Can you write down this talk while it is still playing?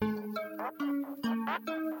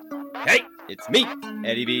Hey, it's me,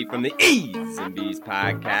 Eddie B from the E's and B's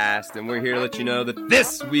podcast, and we're here to let you know that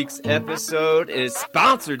this week's episode is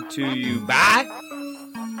sponsored to you by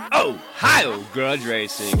Ohio Grudge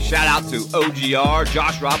Racing. Shout out to OGR,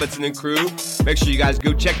 Josh Robinson and crew. Make sure you guys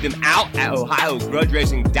go check them out at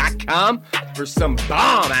OhioGrudgeRacing.com for some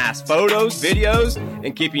bomb-ass photos, videos,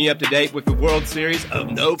 and keeping you up to date with the World Series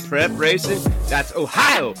of No Prep Racing. That's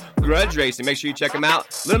Ohio Grudge Racing. Make sure you check them out.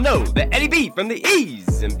 Let them know that Eddie B from the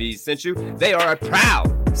E's and B's sent you. They are a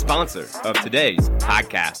proud sponsor of today's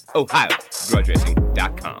podcast,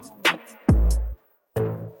 OhioGrudgeRacing.com.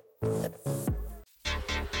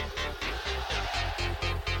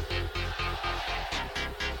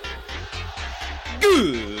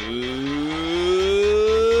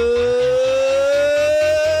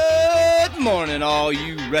 Good morning, all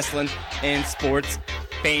you wrestling and sports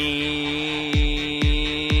fans.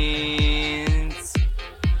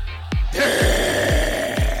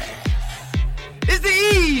 It's the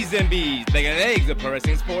E's and B's, Bacon and Eggs of Pro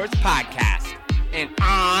Wrestling Sports podcast. And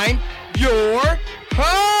I'm your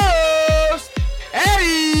host,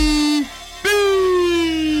 Eddie B.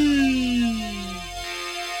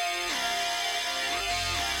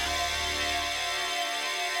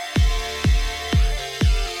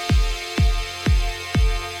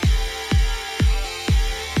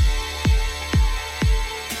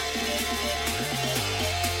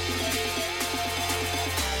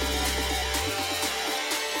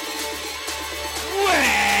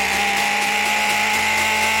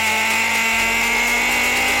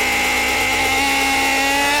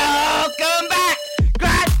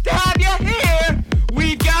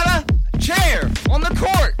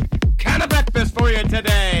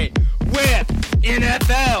 Today with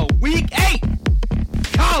NFL Week 8,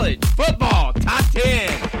 College Football Top 10,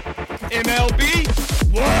 MLB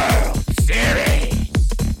World Series,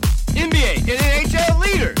 NBA and NHL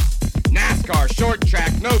leaders, NASCAR Short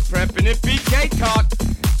Track, No Prep, and FBK Talk,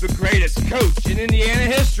 the greatest coach in Indiana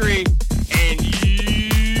history, and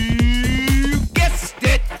you guessed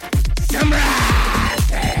it, some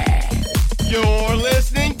rising. You're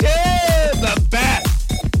listening to the best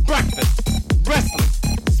breakfast wrestling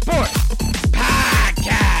sports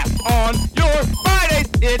podcast on your Fridays.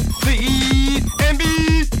 It's the E's and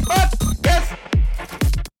B's podcast.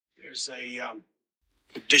 There's a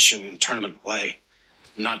tradition in tournament play.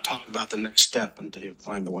 Not talk about the next step until you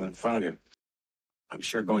find the one in front of you. I'm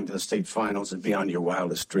sure going to the state finals is beyond your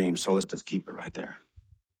wildest dreams, so let's just keep it right there.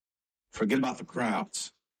 Forget about the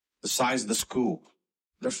crowds, the size of the school,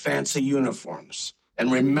 their fancy uniforms,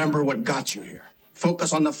 and remember what got you here.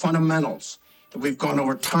 Focus on the fundamentals that we've gone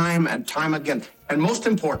over time and time again. And most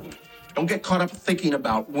important, don't get caught up thinking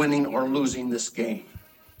about winning or losing this game.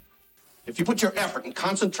 If you put your effort and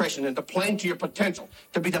concentration into playing to your potential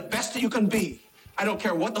to be the best that you can be, I don't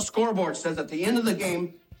care what the scoreboard says at the end of the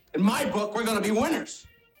game, in my book, we're going to be winners.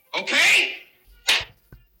 Okay?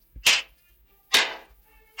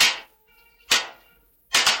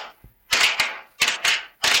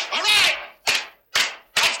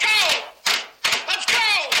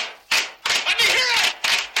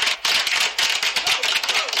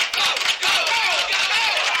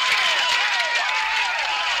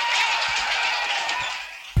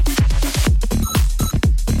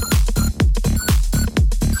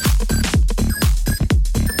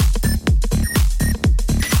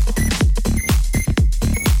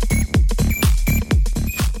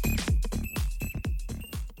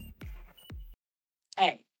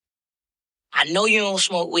 I know you don't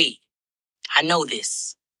smoke weed. I know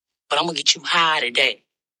this. But I'm gonna get you high today.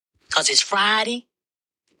 'Cause it's Friday,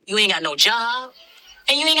 you ain't got no job,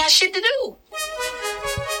 and you ain't got shit to do.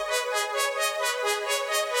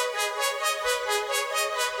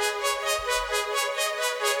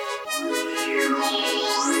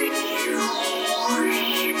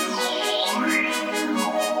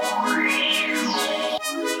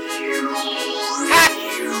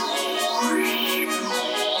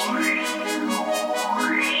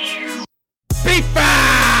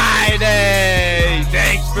 Friday!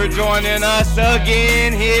 Thanks for joining us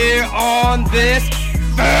again here on this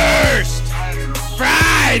first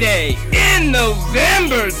Friday in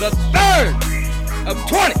November the 3rd of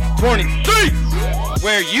 2023.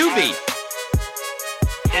 Where you be?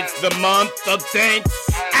 It's the month of thanks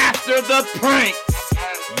after the pranks.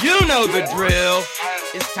 You know the drill.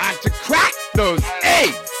 It's time to crack those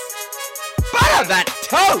eggs. Butter that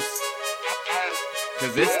toast.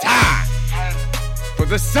 'Cause it's time for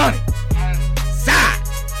the sunny side.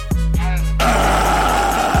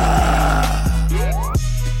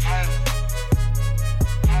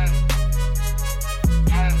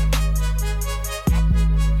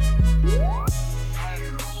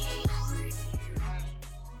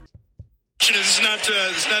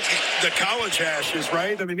 unfortunate. It's not the college hashes,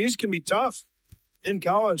 right? I mean, these can be tough in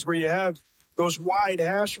college where you have those wide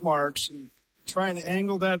hash marks and trying to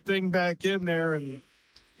angle that thing back in there, and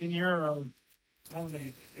you're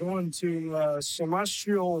going to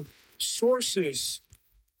celestial sources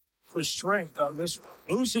for strength on this one.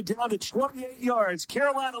 Moves it down to 28 yards.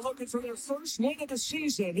 Carolina looking for their first win of the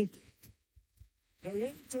season.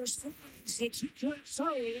 There's things that you can't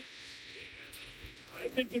say. I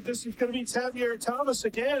think that this is going to be Tavierre Thomas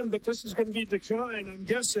again, but this is going to be decline, I'm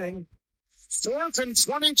guessing. 4th and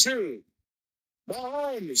 22.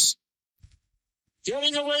 Mahomes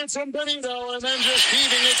getting away from Benito and then just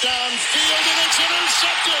heaving it downfield, and it's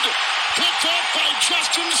intercepted. Picked off by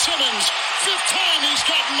Justin Simmons. 5th time he's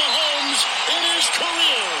gotten Mahomes in his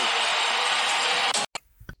career.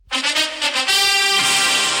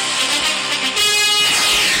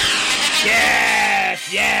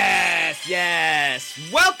 Yes.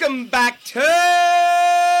 Welcome back to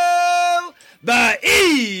the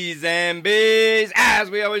E's and B's, as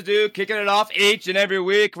we always do, kicking it off each and every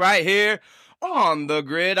week right here on the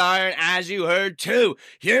gridiron. As you heard, 2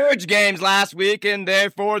 huge games last week, and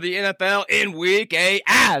therefore the NFL in Week 8,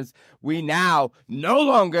 as we now no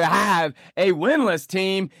longer have a winless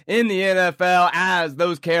team in the NFL, as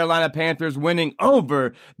those Carolina Panthers winning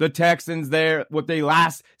over the Texans there with the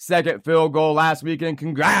last-second field goal last weekend.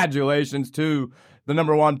 Congratulations to the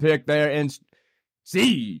number 1 pick there, and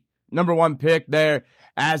number 1 pick there,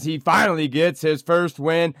 as he finally gets his first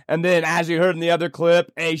win. And then, as you heard in the other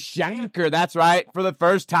clip, a shanker. That's right, for the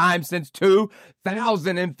first time since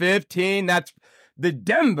 2015. That's the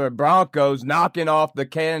Denver Broncos knocking off the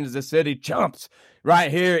Kansas City Chumps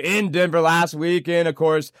right here in Denver last weekend. Of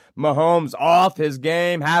course, Mahomes off his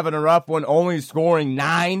game, having a rough one, only scoring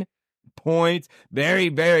 9 points. Very,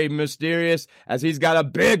 very mysterious, as he's got a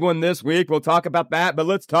big one this week. We'll talk about that, but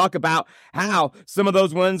let's talk about how some of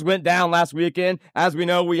those wins went down last weekend. As we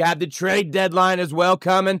know, we had the trade deadline as well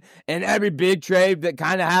coming, and every big trade that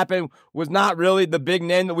kind of happened was not really the big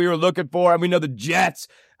name that we were looking for. And we know the Jets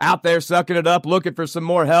out there sucking it up, looking for some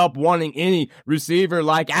more help, wanting any receiver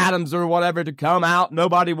like Adams or whatever to come out.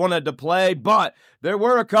 Nobody wanted to play, but there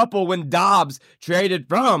were a couple when Dobbs traded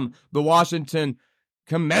from the Washington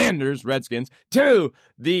Commanders, Redskins, to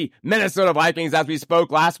the Minnesota Vikings. As we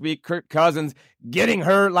spoke last week, Kirk Cousins getting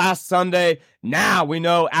hurt last Sunday. Now we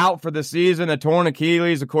know out for the season, a torn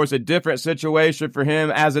Achilles. Of course, a different situation for him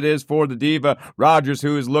as it is for the Diva Rodgers,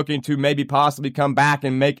 who is looking to maybe possibly come back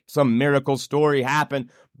and make some miracle story happen.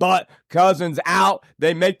 But Cousins out.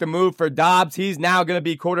 They make the move for Dobbs. He's now going to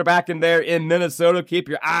be quarterbacking there in Minnesota. Keep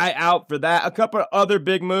your eye out for that. A couple of other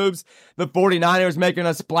big moves. The 49ers making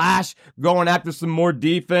a splash, going after some more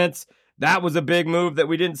defense. That was a big move that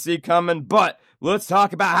we didn't see coming. But let's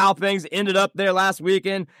talk about how things ended up there last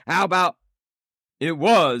weekend. How about it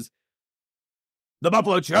was the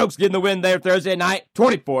Buffalo Chokes getting the win there Thursday night,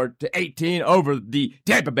 24-18 over the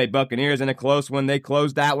Tampa Bay Buccaneers in a close one. They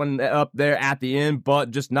closed that one up there at the end,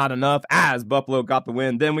 but just not enough as Buffalo got the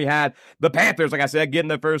win. Then we had the Panthers, like I said, getting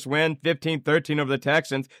their first win, 15-13 over the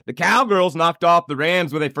Texans. The Cowgirls knocked off the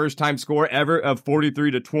Rams with a first-time score ever of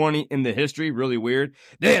 43-20 in the history. Really weird.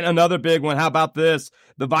 Then another big one. How about this?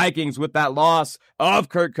 The Vikings, with that loss of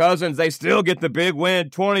Kirk Cousins, they still get the big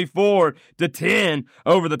win, 24-10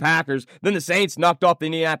 over the Packers. Then the Saints knocked off the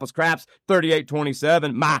Indianapolis Craps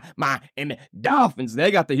 38-27. Miami Dolphins,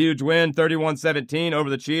 they got the huge win, 31-17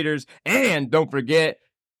 over the Cheaters. And don't forget,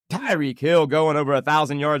 Tyreek Hill going over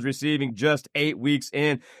 1,000 yards receiving just 8 weeks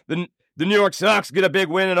in. The New York Ducks get a big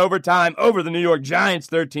win in overtime over the New York Giants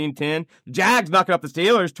 13-10. Jags knocking off the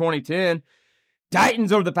Steelers 20-10.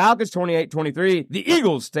 Titans over the Falcons, 28-23. The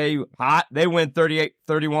Eagles stay hot. They win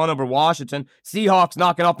 38-31 over Washington. Seahawks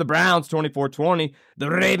knocking off the Browns, 24-20.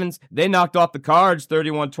 The Ravens, they knocked off the Cards,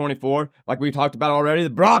 31-24. Like we talked about already. The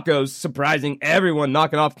Broncos, surprising everyone,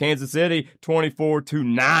 knocking off Kansas City,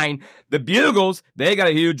 24-9. The Bugles, they got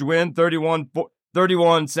a huge win,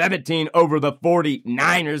 31-17 over the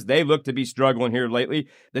 49ers. They look to be struggling here lately.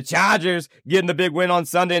 The Chargers getting the big win on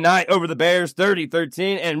Sunday night over the Bears,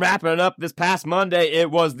 30-13. And wrapping it up this past Monday,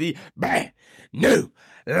 it was the brand new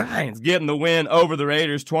Lions getting the win over the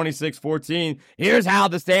Raiders, 26-14. Here's how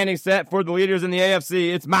the standings set for the leaders in the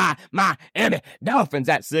AFC. It's Miami Dolphins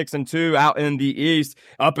at 6-2 out in the East.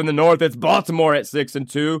 Up in the North, it's Baltimore at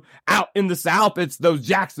 6-2. Out in the South, it's those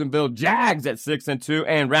Jacksonville Jags at 6-2.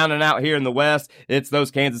 And rounding out here in the West, it's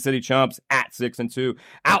those Kansas City Chumps at 6-2.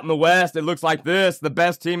 Out in the West, it looks like this. The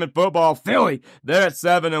best team in football, Philly, they're at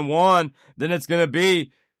 7-1. Then it's going to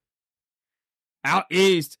be out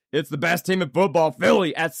East, it's the best team in football,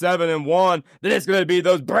 Philly, at 7-1. Then it's going to be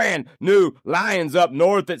those brand new Lions up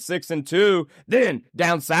north at 6-2. Then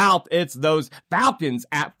down south, it's those Falcons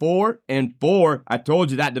at 4-4. I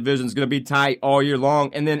told you that division is going to be tight all year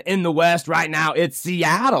long. And then in the West right now, it's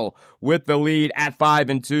Seattle with the lead at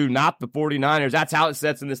 5-2, not the 49ers. That's how it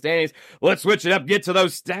sets in the standings. Let's switch it up, get to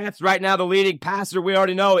those stats. Right now, the leading passer, we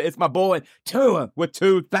already know, it's my boy Tua with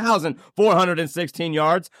 2,416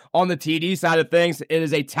 yards. On the TD side of things, it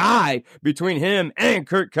is a tie between him and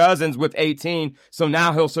Kirk Cousins with 18. So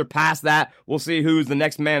now he'll surpass that. We'll see who's the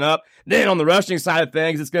next man up. Then on the rushing side of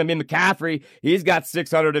things, it's going to be McCaffrey. He's got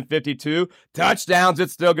 652 touchdowns.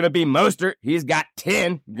 It's still going to be Mostert. He's got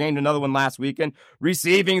 10. Gained another one last weekend.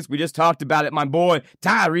 Receivings, we just talked about it. My boy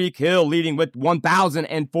Tyreek Hill leading with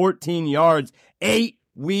 1,014 yards. 8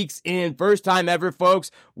 weeks in. First time ever, folks.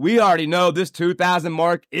 We already know this 2,000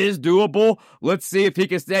 mark is doable. Let's see if he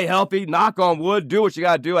can stay healthy. Knock on wood. Do what you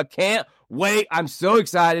got to do. I can't wait. I'm so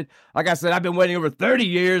excited. Like I said, I've been waiting over 30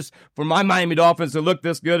 years for my Miami Dolphins to look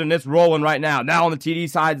this good, and it's rolling right now. Now on the TD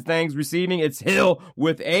side of things, receiving, it's Hill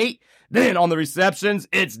with 8. Then on the receptions,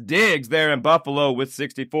 it's Diggs there in Buffalo with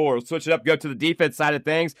 64. We'll switch it up, go to the defense side of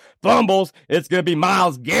things. Fumbles, it's going to be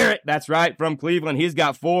Myles Garrett. That's right, from Cleveland. He's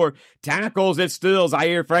got 4. Tackles, it's still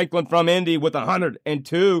Zaire Franklin from Indy with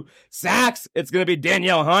 102. Sacks, it's going to be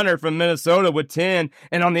Danielle Hunter from Minnesota with 10.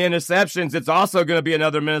 And on the interceptions, it's also going to be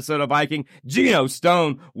another Minnesota Viking, Geno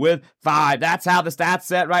Stone with 5. That's how the stats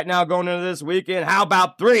set right now going into this weekend. How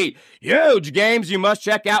about 3 huge games you must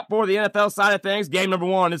check out for the NFL side of things? Game number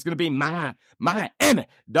 1 is going to be Miami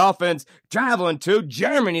Dolphins traveling to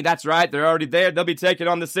Germany. That's right, they're already there. They'll be taking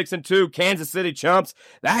on the 6-2 Kansas City Chumps.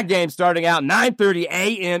 That game starting out 9:30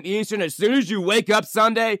 a.m. Eastern. As soon as you wake up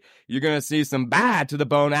Sunday, you're going to see some bad to the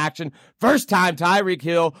bone action. First time Tyreek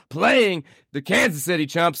Hill playing the Kansas City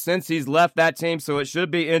Chumps since he's left that team, so it should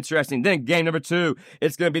be interesting. Then game number 2,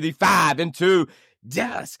 it's going to be the 5-2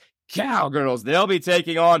 Dallas Cowgirls. They'll be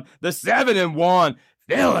taking on the 7-1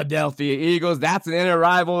 Philadelphia Eagles. That's an inner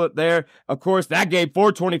rival there. Of course, that game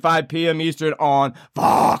 4:25 p.m. Eastern on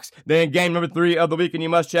Fox. Then game number 3 of the weekend you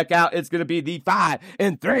must check out. It's going to be the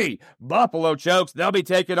 5-3 Buffalo Chokes. They'll be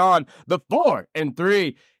taking on the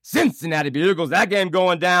 4-3 Cincinnati Bugles. That game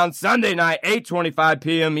going down Sunday night, 8:25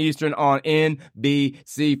 p.m. Eastern on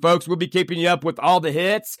NBC. Folks, we'll be keeping you up with all the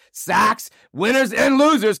hits, sacks, winners, and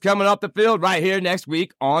losers coming off the field right here next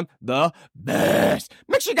week on The Best.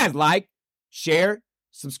 Make sure you guys like, share,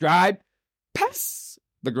 subscribe, pass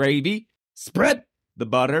the gravy, spread the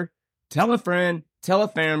butter, tell a friend, tell a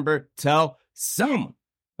family member, tell someone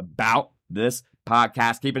about this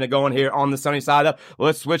podcast. Keeping it going here on the sunny side up.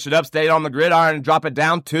 Let's switch it up, stay on the gridiron, and drop it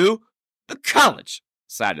down to the college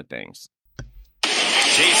side of things.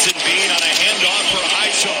 Jason Bean on a handoff for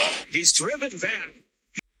Highshaw. He's driven back.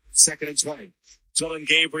 2nd and 20. Dylan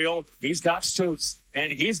Gabriel, he's got Stoops,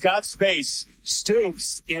 and he's got space.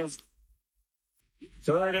 Stoops is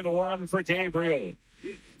 3rd and 1 for Gabriel.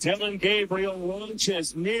 Dylan Gabriel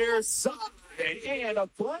launches near side, and a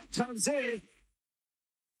flag comes in.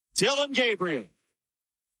 Dylan Gabriel.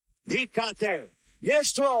 He got there.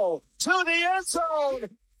 Yes, throw to the end zone.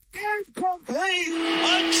 Incomplete.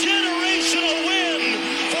 A generational win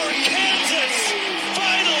for Kansas.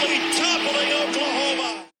 Finally toppling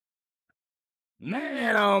Oklahoma.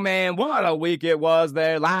 Man, oh man, what a week it was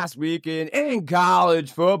there last weekend in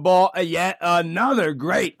college football. Yet another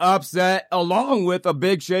great upset, along with a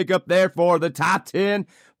big shakeup there for the top 10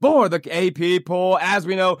 for the AP poll. As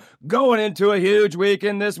we know, going into a huge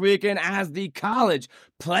weekend this weekend as the college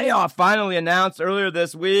playoff finally announced earlier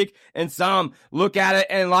this week. And some look at it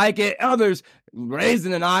and like it. Others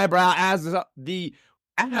raising an eyebrow as the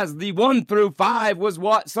 1 through 5 was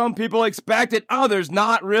what some people expected, others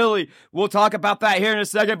not really. We'll talk about that here in a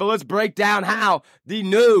second, but let's break down how the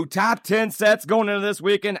new top 10 sets going into this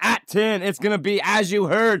weekend. At 10, it's going to be, as you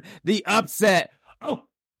heard, the upset.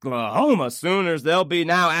 Oklahoma Sooners, they'll be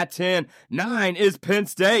now at 10. 9 is Penn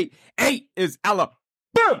State. 8 is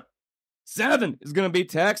Alabama. 7 is going to be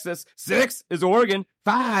Texas. 6 is Oregon.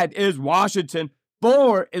 5 is Washington.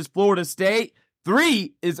 4 is Florida State.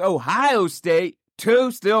 3 is Ohio State.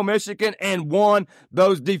 2 still Michigan, and 1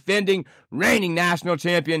 those defending reigning national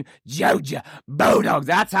champion Georgia Bulldogs.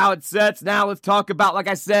 That's how it sets. Now let's talk about, like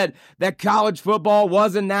I said, that college football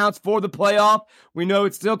was announced for the playoff. We know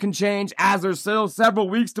it still can change as there's still several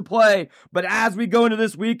weeks to play, but as we go into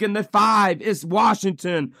this weekend, the 5 is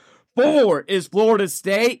Washington, 4 is Florida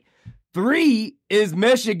State, 3 is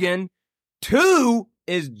Michigan, 2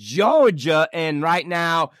 is Georgia, and right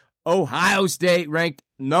now Ohio State ranked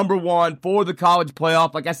number 1 for the college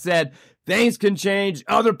playoff. Like I said, things can change.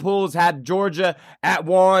 Other pools had Georgia at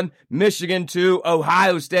 1, Michigan 2,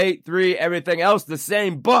 Ohio State 3, everything else the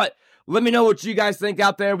same. But let me know what you guys think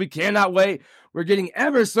out there. We cannot wait. We're getting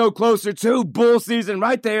ever so closer to bowl season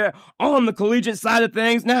right there on the collegiate side of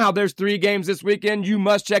things. Now, there's 3 games this weekend you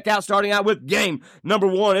must check out, starting out with game number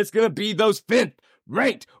 1. It's going to be those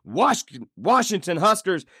 5th-ranked Washington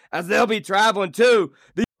Huskers as they'll be traveling to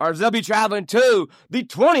the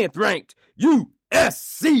 20th-ranked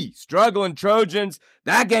USC struggling Trojans.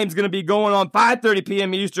 That game's going to be going on 5:30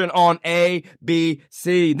 p.m. Eastern on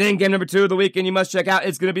ABC. Then game number 2 of the weekend you must check out.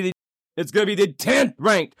 It's going to be the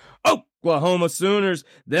 10th-ranked Oklahoma Sooners.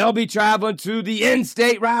 They'll be traveling to the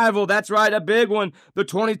in-state rival. That's right, a big one. The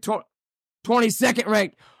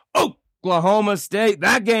 22nd-ranked Oklahoma State.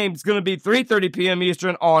 That game's going to be 3:30 p.m.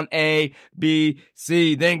 Eastern on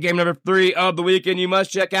ABC. Then game number 3 of the weekend you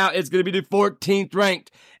must check out. It's going to be the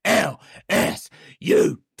 14th-ranked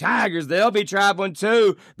LSU Tigers. They'll be traveling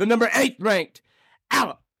to the number 8th-ranked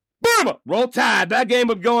Alabama Roll Tide. That game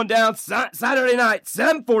will be going down Saturday night,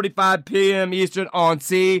 7:45 p.m. Eastern on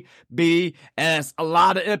CBS. A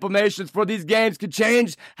lot of implications for these games could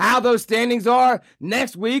change how those standings are.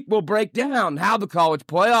 Next week, we'll break down how the college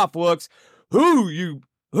playoff looks, who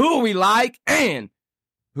we like, and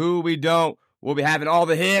who we don't. We'll be having all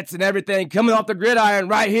the hits and everything coming off the gridiron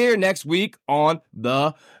right here next week on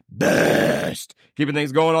The Best. Keeping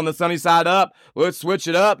things going on the sunny side up. Let's switch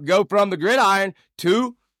it up. Go from the gridiron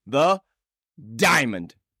to the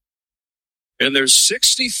diamond. In their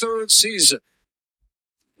 63rd season.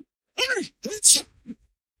 It's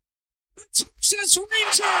Texas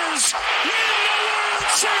Rangers win the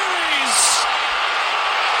World Series.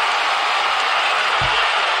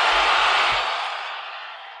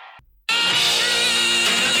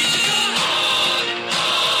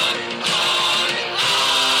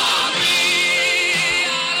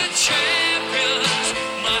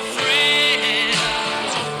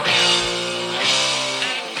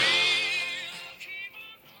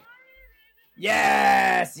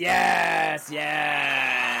 Yes.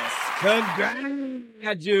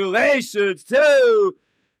 Congratulations to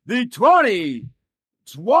the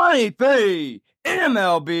 2023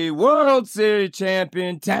 MLB World Series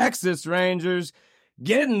champion Texas Rangers,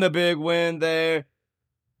 getting the big win there.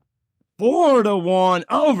 4-1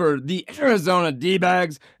 over the Arizona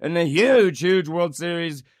D-Bags in the huge World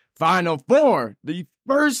Series Final Four. The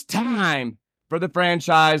first time for the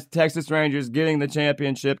franchise, Texas Rangers getting the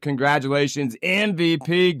championship. Congratulations,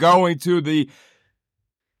 MVP going to the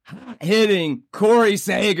hitting Corey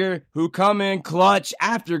Seager, who come in clutch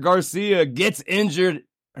after Garcia gets injured,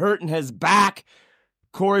 hurting his back.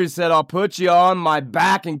 Corey said, I'll put you on my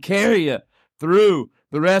back and carry you through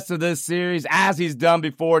the rest of this series as he's done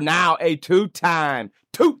before. Now a two-time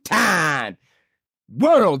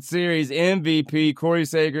World Series MVP. Corey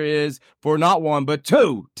Seager is for not one, but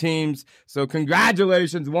 2 teams. So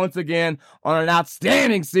congratulations once again on an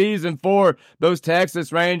outstanding season for those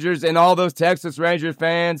Texas Rangers and all those Texas Ranger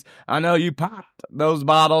fans. I know you popped those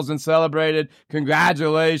bottles and celebrated.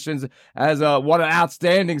 Congratulations as what an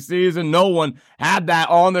outstanding season. No one had that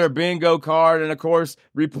on their bingo card. And of course,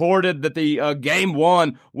 reported that the Game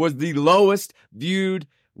 1 was the lowest viewed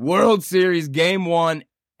World Series Game 1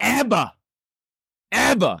 ever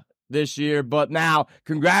this year. But now,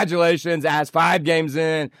 congratulations, as 5 games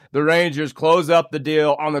in, the Rangers close up the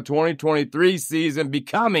deal on the 2023 season,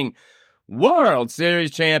 becoming World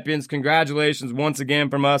Series champions. Congratulations once again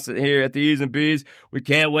from us here at the E's and B's. We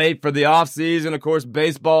can't wait for the offseason. Of course,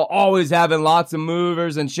 baseball always having lots of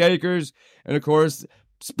movers and shakers. And of course,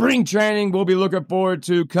 spring training we'll be looking forward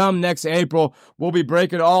to come next April. We'll be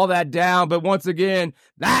breaking all that down. But once again,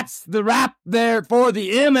 that's the wrap there for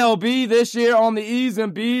the MLB this year on the E's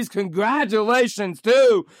and B's. Congratulations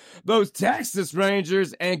to those Texas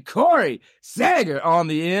Rangers and Corey Seager on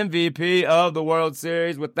the MVP of the World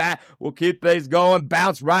Series. With that, we'll keep things going,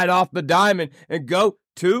 bounce right off the diamond, and go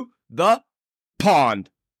to the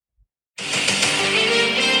pond.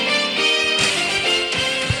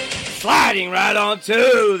 Sliding right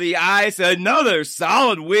onto the ice, another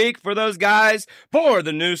solid week for those guys for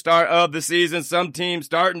the new start of the season. Some teams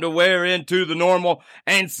starting to wear into the normal,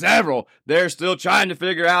 and several, they're still trying to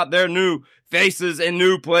figure out their new faces in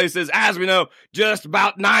new places. As we know, just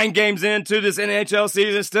about 9 games into this NHL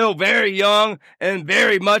season, still very young and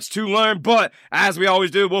very much to learn. But as we always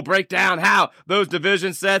do, we'll break down how those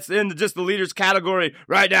division sets in just the leaders category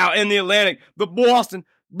right now in the Atlantic. The Boston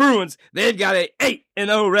Bruins, they've got a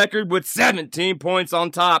 8-0 record with 17 points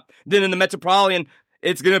on top. Then in the Metropolitan,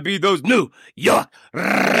 it's going to be those New York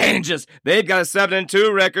Rangers. They've got a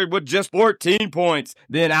 7-2 record with just 14 points.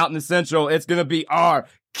 Then out in the Central, it's going to be our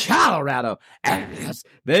Colorado Avs.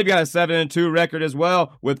 They've got a 7-2 record as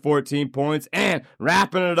well with 14 points. And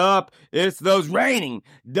wrapping it up, it's those reigning,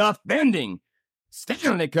 defending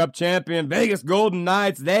Stanley Cup champion Vegas Golden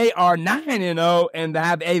Knights. They are 9-0 and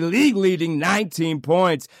have a league-leading 19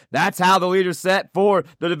 points. That's how the leaders set for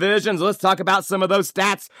the divisions. Let's talk about some of those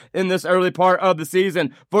stats in this early part of the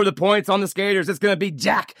season. For the points on the skaters, it's going to be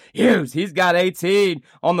Jack Hughes. He's got 18.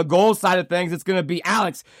 On the goal side of things, it's going to be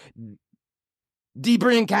Alex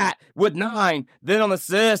DeBrincat with 9. Then on the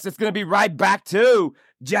assists, it's going to be right back to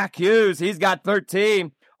Jack Hughes. He's got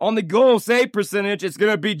 13. On the goal save percentage, it's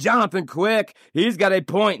going to be Jonathan Quick. He's got a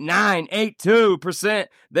 .982%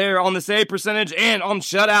 there on the save percentage. And on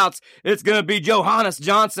shutouts, it's going to be Johannes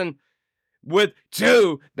Johnson with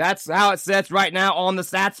 2. That's how it sets right now on the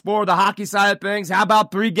stats for the hockey side of things. How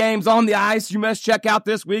about 3 games on the ice you must check out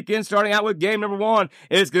this weekend? Starting out with game number 1,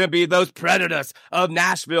 it's going to be those Predators of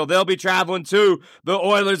Nashville. They'll be traveling to the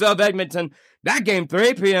Oilers of Edmonton. That game,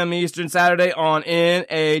 3 p.m. Eastern Saturday on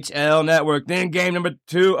NHL Network. Then game number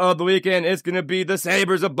 2 of the weekend, it's going to be the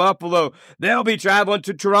Sabres of Buffalo. They'll be traveling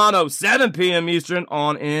to Toronto, 7 p.m. Eastern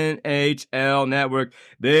on NHL Network.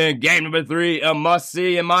 Then game number 3, a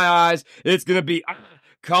must-see in my eyes, it's going to be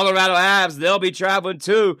Colorado Avs. They'll be traveling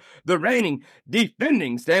to the reigning,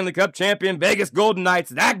 defending Stanley Cup champion Vegas Golden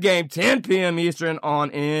Knights. That game, 10 p.m. Eastern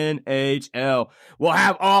on NHL. We'll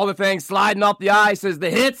have all the things sliding off the ice as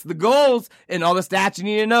the hits, the goals, and all the stats you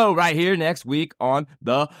need to know right here next week on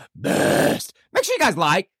The Best. Make sure you guys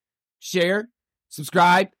like, share,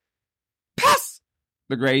 subscribe, pass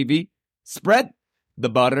the gravy, spread the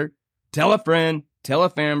butter, tell a friend, tell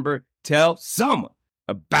a family, tell someone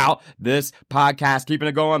about this podcast. Keeping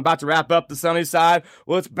it going, about to wrap up the sunny side.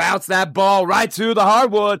 Let's bounce that ball right to the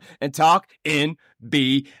hardwood and talk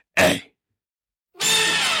NBA.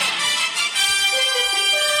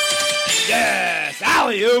 Yes,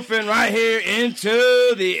 alley-ooping right here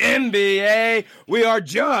into the NBA. We are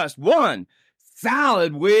just one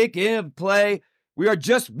solid week of play. We are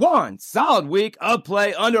just one solid week of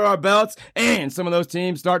play under our belts, and some of those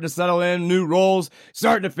teams starting to settle in new roles,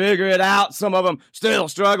 starting to figure it out. Some of them still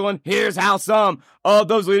struggling. Here's how some of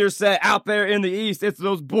those leaders set out there in the East. It's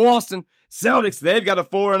those Boston Celtics. They've got a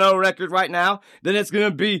 4-0 record right now. Then it's going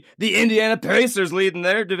to be the Indiana Pacers leading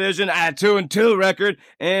their division at a 2-2 record.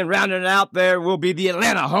 And rounding it out there will be the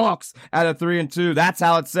Atlanta Hawks at a 3-2. That's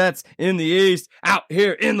how it sets in the East. Out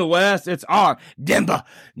here in the West, it's our Denver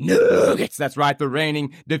Nuggets. That's right, the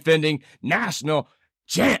reigning, defending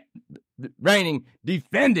reigning,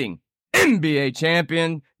 defending NBA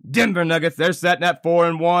champion Denver Nuggets. They're setting at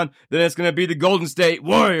 4-1. Then it's going to be the Golden State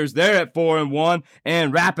Warriors. They're at 4-1.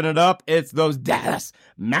 And wrapping it up, it's those Dallas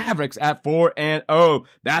Mavericks at 4-0.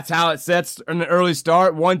 That's how it sets in the early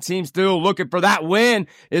start. One team still looking for that win.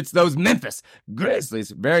 It's those Memphis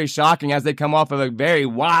Grizzlies. Very shocking as they come off of a very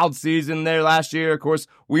wild season there last year. Of course,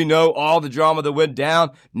 we know all the drama that went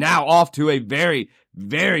down. Now off to a very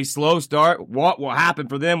slow start. What will happen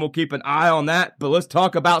for them? We'll keep an eye on that. But let's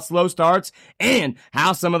talk about slow starts and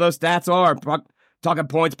how some of those stats are. Talking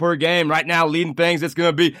points per game. Right now, leading things, it's going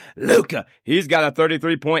to be Luka. He's got a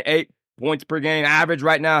 33.8 points per game average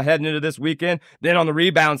right now heading into this weekend. Then on the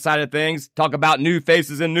rebound side of things, talk about new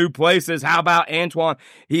faces in new places. How about Antoine?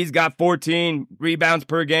 He's got 14 rebounds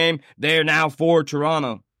per game. They're now for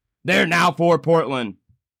Toronto. They're now for Portland.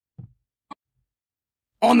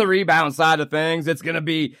 On the rebound side of things, it's going to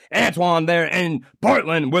be Antoine there in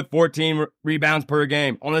Portland with 14 rebounds per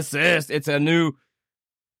game. On assists, it's a new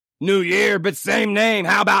year, but same name.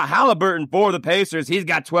 How about Halliburton for the Pacers? He's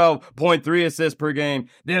got 12.3 assists per game.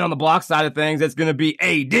 Then on the block side of things, it's going to be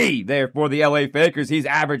AD there for the LA Fakers. He's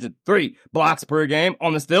averaging 3 blocks per game.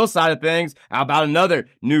 On the steal side of things, how about another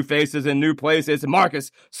new faces in new places?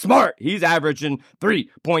 Marcus Smart. He's averaging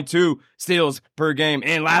 3.2 steals per game.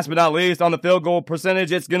 And last but not least, on the field goal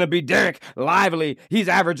percentage, it's going to be Derek Lively. He's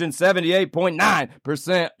averaging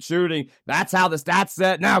 78.9% shooting. That's how the stats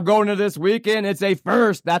set. Now going into this weekend, it's a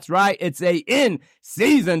first. That's right. It's a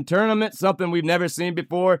in-season tournament, something we've never seen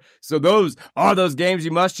before. So those are those games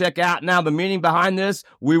you must check out. Now, the meaning behind this,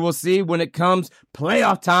 we will see when it comes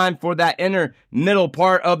playoff time for that middle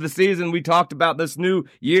part of the season. We talked about this new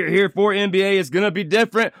year here for NBA is going to be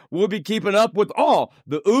different. We'll be keeping up with all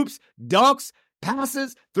the oops, dunks,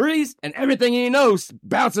 passes, threes, and everything he knows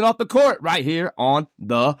bouncing off the court right here on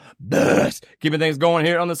The Best. Keeping things going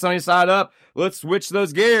here on the sunny side up. Let's switch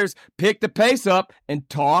those gears, pick the pace up, and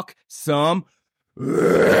talk some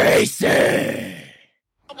racing.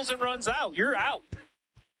 It runs out. You're out.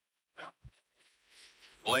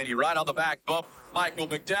 Blaney right on the back bump. Michael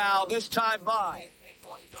McDowell this time by.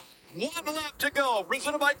 1 lap to go.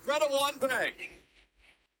 Presented by Credit One Bank.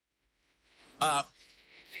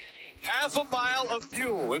 Half a mile of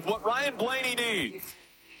fuel is what Ryan Blaney needs.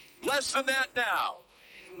 Less than that now.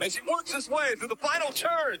 As he works his way through the final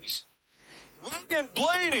turns, Ryan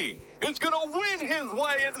Blaney is going to win his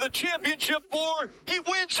way into the championship four. He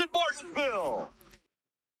wins at Martinsville.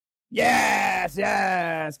 Yes.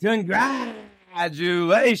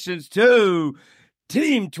 Congratulations to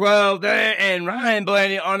Team 12 there and Ryan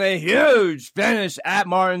Blaney on a huge finish at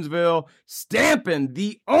Martinsville, stamping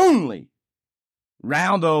the only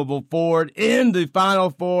round oval Ford in the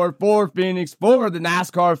Final Four for Phoenix for the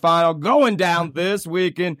NASCAR final going down this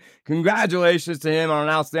weekend. Congratulations to him on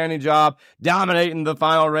an outstanding job dominating the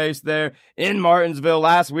final race there in Martinsville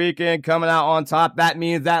last weekend, coming out on top. That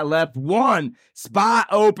means that left one spot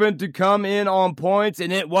open to come in on points,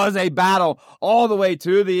 and it was a battle all the way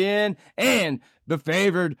to the end. And the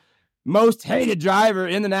favored, most hated driver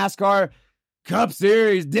in the NASCAR Cup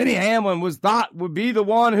Series, Denny Hamlin, was thought would be the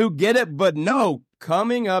one who get it, but no,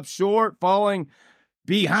 coming up short, falling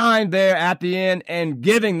behind there at the end and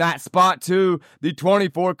giving that spot to the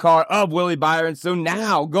 24 car of Willie Byron. So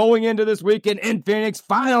now going into this weekend in Phoenix,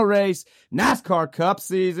 final race, NASCAR Cup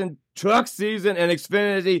season, truck season, and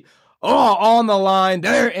Xfinity all on the line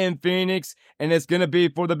there in Phoenix, and it's going to be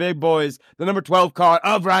for the big boys. The number 12 car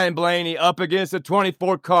of Ryan Blaney up against the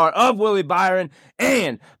 24 car of Willie Byron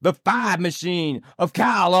and the 5 machine of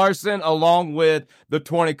Kyle Larson along with the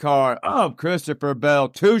 20 car of Christopher Bell.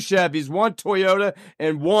 2 Chevys, 1 Toyota,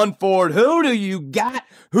 and 1 Ford. Who do you got?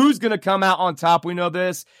 Who's going to come out on top? We know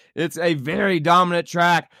this. It's a very dominant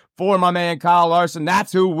track for my man Kyle Larson.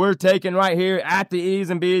 That's who we're taking right here at the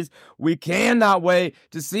E's and B's. We cannot wait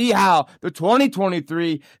to see how the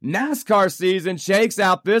 2023 NASCAR season shakes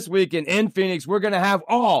out this weekend in Phoenix. We're going to have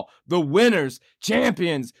all the winners,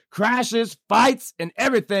 champions, crashes, fights, and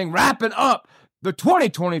everything wrapping up the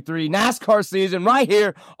 2023 NASCAR season right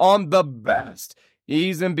here on the best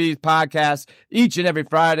E's and B's podcast each and every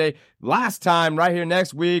Friday. Last time right here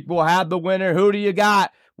next week, we'll have the winner. Who do you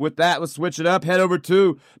got? With that, let's switch it up. Head over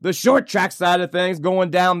to the short track side of things going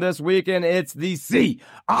down this weekend. It's the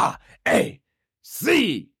CRA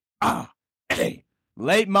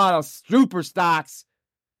Late Model Super Stocks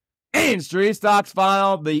and Street Stocks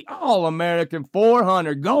final. The All-American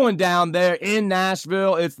 400 going down there in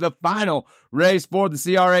Nashville. It's the final race for the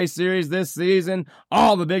CRA series this season.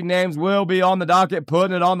 All the big names will be on the docket,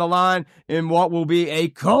 putting it on the line in what will be a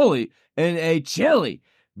coldy and a chilly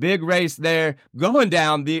big race there, going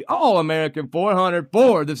down the All-American 400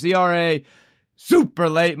 for the CRA Super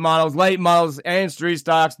Late Models, and Street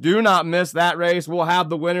Stocks. Do not miss that race. We'll have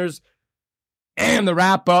the winners and the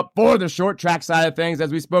wrap-up for the short track side of things.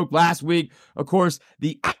 As we spoke last week, of course,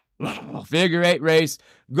 the Figure 8 race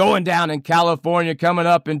going down in California coming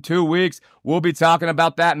up in 2 weeks. We'll be talking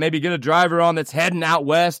about that. Maybe get a driver on that's heading out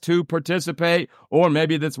west to participate, or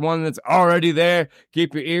maybe that's one that's already there.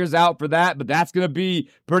 Keep your ears out for that. But that's going to be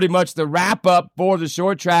pretty much the wrap-up for the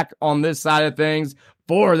short track on this side of things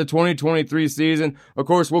for the 2023 season. Of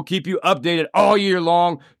course, we'll keep you updated all year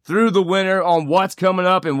long through the winter on what's coming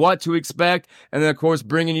up and what to expect. And then, of course,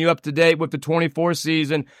 bringing you up to date with the 24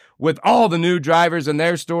 season with all the new drivers and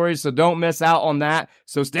their stories. So don't miss out on that.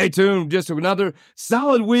 So stay tuned. Just another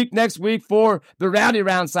solid week next week for the Rowdy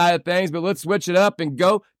Round side of things. But let's switch it up and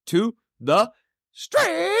go to the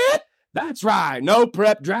street. That's right. No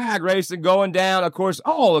prep drag racing going down, of course,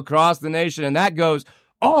 all across the nation. And that goes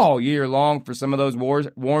all year long for some of those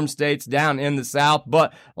warm states down in the South.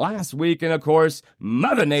 But last weekend, of course,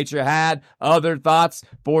 Mother Nature had other thoughts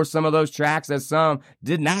for some of those tracks, as some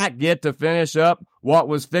did not get to finish up what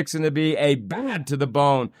was fixing to be a bad to the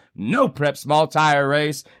bone, no prep small tire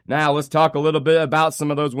race. Now let's talk a little bit about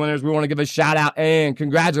some of those winners. We want to give a shout out and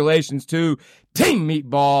congratulations to Team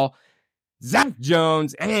Meatball, Zach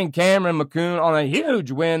Jones, and Cameron McCoon on a huge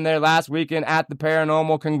win there last weekend at the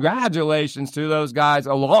Paranormal. Congratulations to those guys,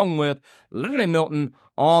 along with Lenny Milton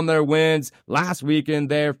on their wins last weekend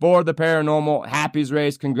there for the Paranormal Happy's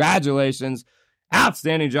race. Congratulations.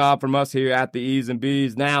 Outstanding job from us here at the E's and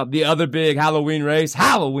B's. Now, the other big Halloween race,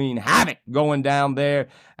 Halloween Havoc, going down there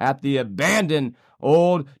at the abandoned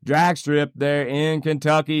old drag strip there in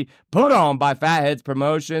Kentucky, put on by Fatheads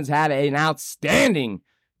Promotions, had an outstanding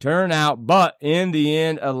turnout, but in the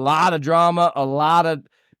end, a lot of drama, a lot of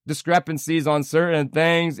discrepancies on certain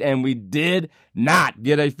things, and we did not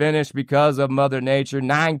get a finish because of Mother Nature.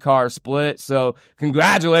 9-car split, so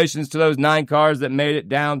congratulations to those 9 cars that made it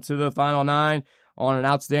down to the final 9 on an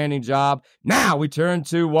outstanding job. Now we turn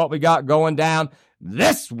to what we got going down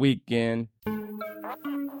this weekend.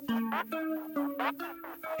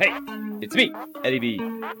 Hey, it's me, Eddie B.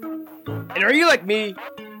 And are you like me?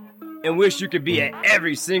 and wish you could be at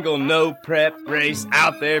every single no prep race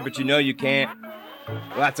out there, but you know you can't? Well,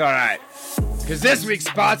 that's all right. Because this week's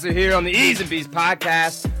sponsor here on the E's and B's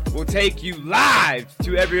podcast will take you live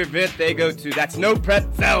to every event they go to. That's No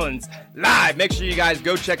Prep Felons live. Make sure you guys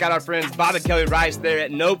go check out our friends Bob and Kelly Rice there at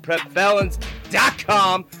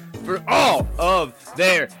NoPrepFelons.com for all of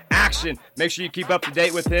their action. Make sure you keep up to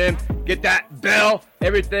date with him. Get that bell,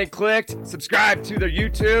 everything clicked. Subscribe to their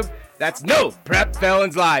YouTube. That's No Prep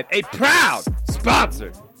Felons Live, a proud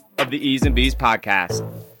sponsor of the E's and B's podcast.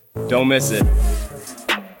 Don't miss it.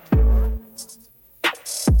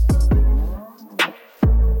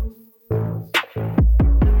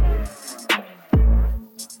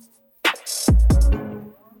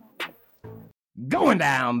 Going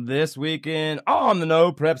down this weekend on the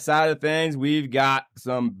no prep side of things, we've got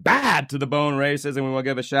some bad to the bone races, and we want to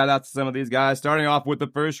give a shout out to some of these guys. Starting off with the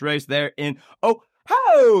first race there in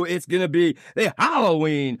it's going to be the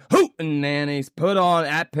Halloween Hootenannies put on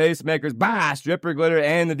at Pacemakers by Stripper Glitter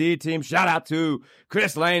and the D team. Shout out to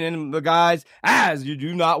Chris Lane and the guys, as you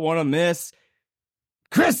do not want to miss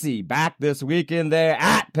Chrissy back this weekend there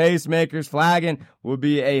at Pacemakers. Flagging will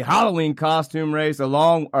be a Halloween costume race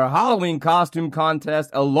Halloween costume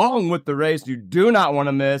contest along with the race you do not want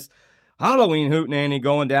to miss. Halloween Hootenanny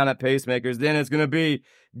going down at Pacemakers. Then it's going to be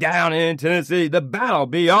down in Tennessee, the Battle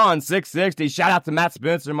Beyond 660. Shout out to Matt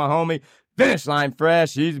Spencer, my homie. Finish Line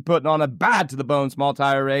Fresh. He's putting on a bad to the bone small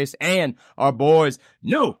tire race. And our boys,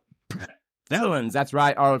 No Felons. That's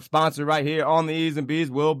right. Our sponsor right here on the E's and B's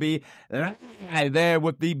will be right there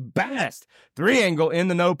with the best three-angle in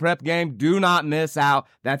the no prep game. Do not miss out.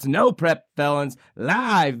 That's No Prep Felons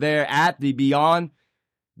live there at the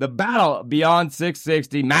Battle Beyond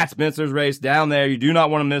 660. Matt Spencer's race down there. You do not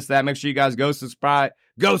want to miss that. Make sure you guys go subscribe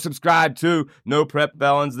to No Prep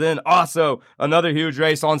Felons. Then also another huge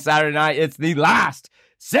race on Saturday night. It's the last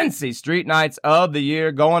Cincy Street Nights of the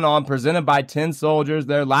year going on, presented by Tin Soldiers.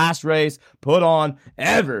 Their last race put on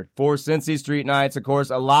ever for Cincy Street Nights. Of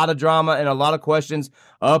course, a lot of drama and a lot of questions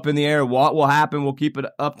up in the air. What will happen? We'll keep it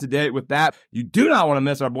up to date with that. You do not want to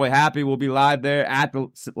miss our boy Happy. Will be live there at the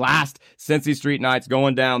last Cincy Street Nights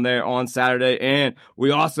going down there on Saturday. And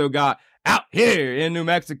we also got out here in New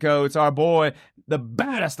Mexico, it's our boy, the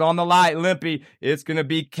baddest on the light, Limpy. It's going to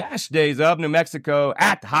be Cash Days of New Mexico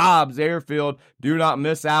at Hobbs Airfield. Do not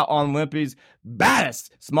miss out on Limpy's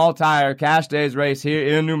baddest small tire Cash Days race here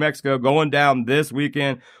in New Mexico going down this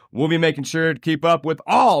weekend. We'll be making sure to keep up with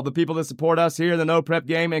all the people that support us here in the No Prep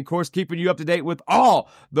game, and of course keeping you up to date with all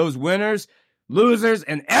those winners, losers,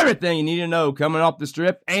 and everything you need to know coming off the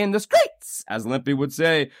strip and the streets, as Limpy would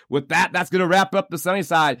say. With that, that's going to wrap up the sunny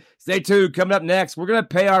side. Stay tuned. Coming up next, we're going to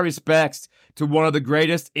pay our respects to one of the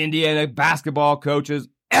greatest Indiana basketball coaches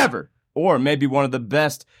ever, or maybe one of the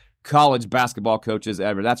best college basketball coaches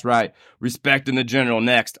ever. That's right. Respecting the general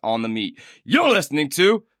next on the meet. You're listening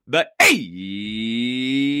to the A's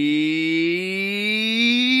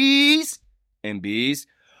and B's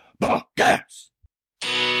podcast.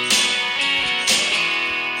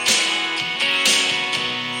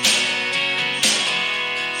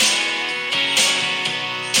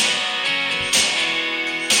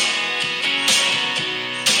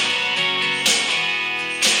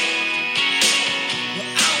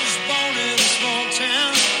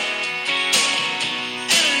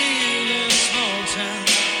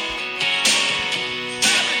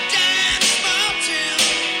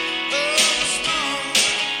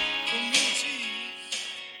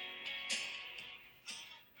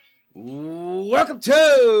 Welcome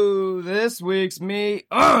to this week's Me.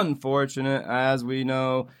 Unfortunate, as we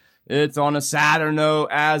know, it's on a sadder note,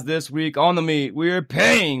 as this week on the Meet, we are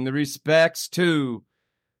paying the respects to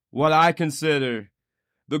what I consider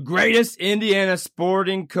the greatest Indiana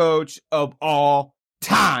sporting coach of all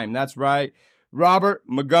time. That's right, Robert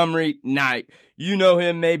Montgomery Knight. You know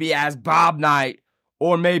him maybe as Bob Knight,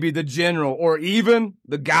 or maybe the General, or even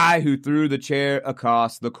the guy who threw the chair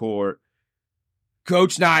across the court.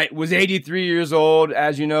 Coach Knight was 83 years old,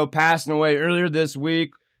 as you know, passing away earlier this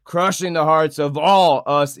week, crushing the hearts of all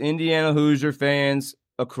us Indiana Hoosier fans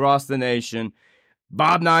across the nation.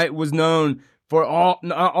 Bob Knight was known for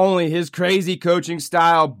not only his crazy coaching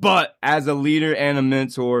style, but as a leader and a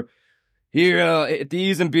mentor. Here at the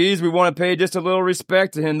E's and B's, we want to pay just a little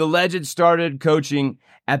respect to him. The legend started coaching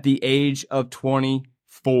at the age of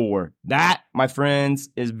 24. That, my friends,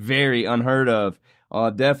 is very unheard of.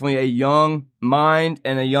 Definitely a young mind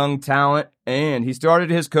and a young talent. And he started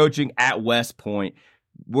his coaching at West Point,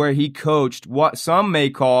 where he coached what some may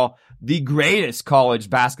call the greatest college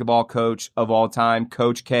basketball coach of all time,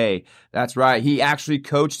 Coach K. That's right. He actually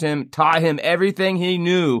coached him, taught him everything he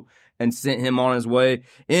knew and sent him on his way.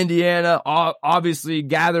 Indiana obviously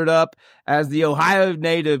gathered up as the Ohio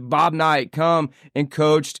native Bob Knight come and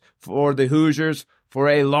coached for the Hoosiers for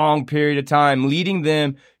a long period of time, leading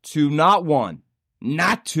them to not one,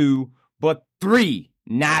 not two, but 3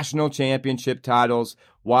 national championship titles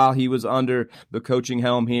while he was under the coaching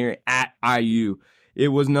helm here at IU. It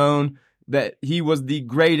was known that he was the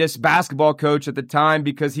greatest basketball coach at the time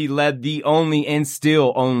because he led the only and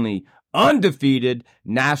still only undefeated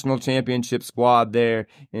national championship squad there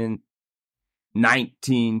in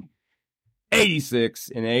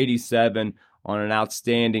 1986 and 87 on an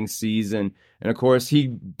outstanding season. And of course, he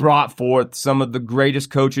brought forth some of the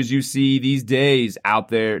greatest coaches you see these days out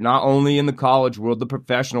there, not only in the college world, the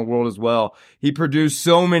professional world as well. He produced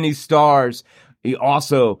so many stars. He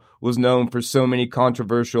also was known for so many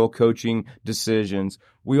controversial coaching decisions.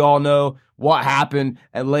 We all know what happened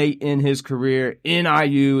late in his career in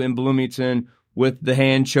IU in Bloomington with the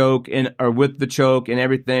hand choke or with the choke and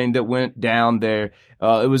everything that went down there.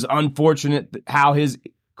 It was unfortunate how his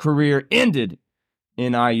career ended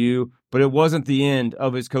in IU, but it wasn't the end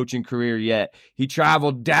of his coaching career yet. He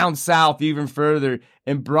traveled down south even further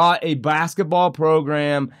and brought a basketball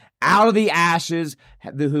program out of the ashes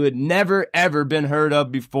who had never, ever been heard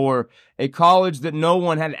of before. A college that no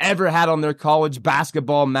one had ever had on their college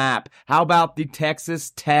basketball map. How about the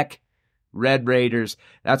Texas Tech Red Raiders?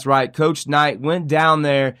 That's right. Coach Knight went down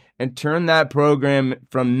there and turned that program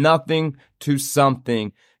from nothing to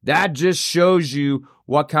something. That just shows you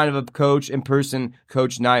what kind of a coach and person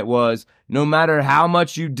Coach Knight was. No matter how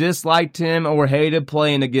much you disliked him or hated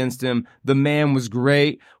playing against him, the man was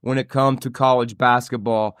great when it comes to college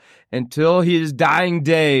basketball. Until his dying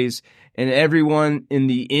days, and everyone in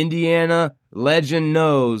the Indiana legend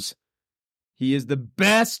knows, he is the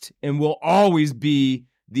best and will always be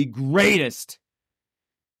the greatest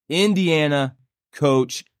Indiana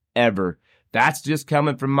coach ever. That's just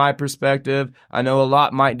coming from my perspective. I know a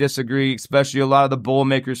lot might disagree, especially a lot of the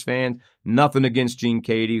Boilermakers fans. Nothing against Gene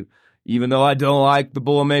Cady. Even though I don't like the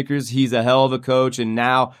Boilermakers, he's a hell of a coach, and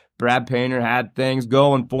now Brad Painter had things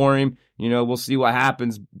going for him. You know, we'll see what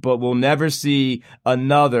happens, but we'll never see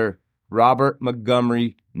another Robert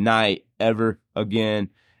Montgomery Knight ever again.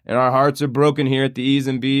 And our hearts are broken here at the E's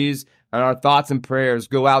and B's, and our thoughts and prayers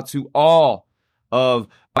go out to all of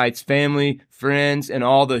Knight's family, friends, and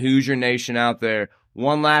all the Hoosier Nation out there.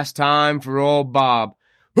 One last time for old Bob.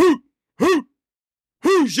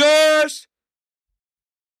 Hoosiers!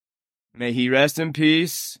 May he rest in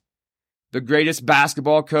peace. The greatest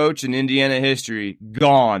basketball coach in Indiana history.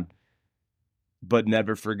 Gone, but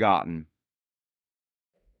never forgotten.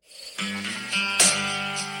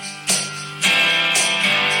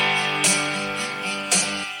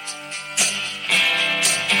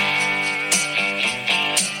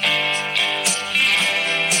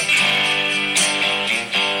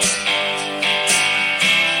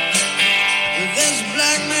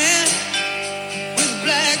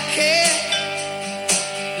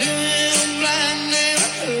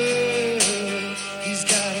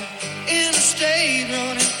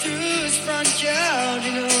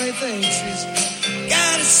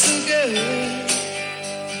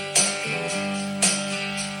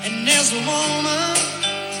 There's a woman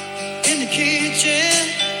in the kitchen,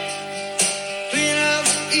 clean up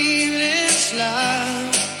the evening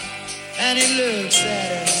slide, and he looks at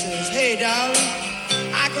her and says, "Hey, darling,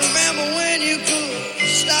 I can remember when you could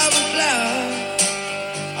stop a cloud.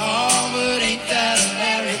 Oh, but ain't that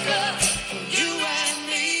America? For you and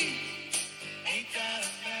me, ain't that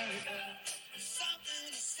America? Something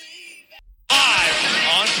to see." Live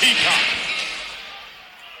on Peacock.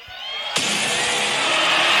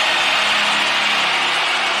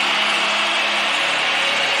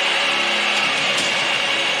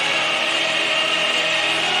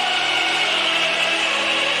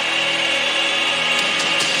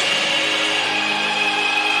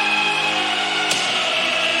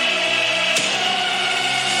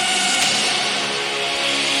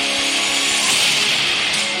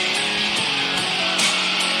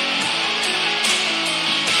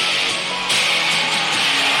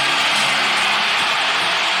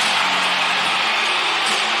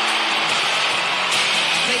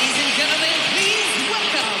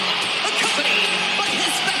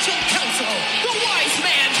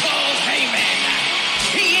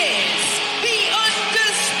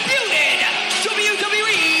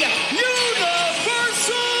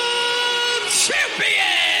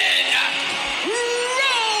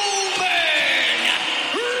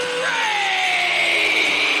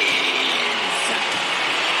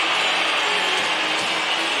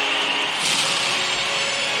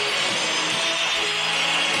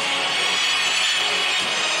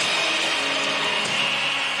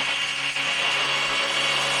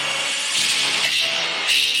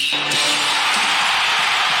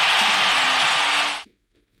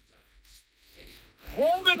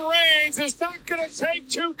 Roman Reigns is not going to take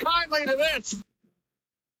too kindly to this.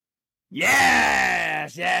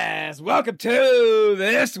 Yes. Welcome to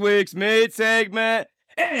this week's Meat segment.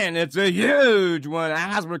 And it's a huge one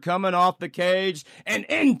as we're coming off the cage and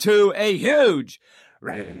into a huge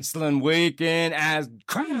wrestling weekend as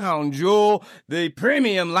Crown Jewel, the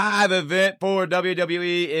premium live event for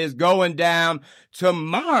WWE, is going down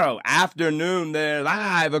tomorrow afternoon. They're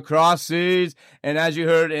live across seas. And as you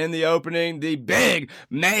heard in the opening, the big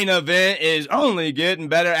main event is only getting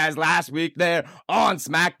better as last week there on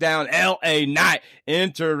SmackDown LA Knight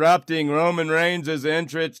interrupting Roman Reigns'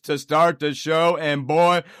 entrance to start the show. And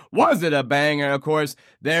boy, was it a banger. Of course,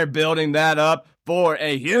 they're building that up for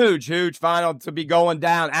a huge final to be going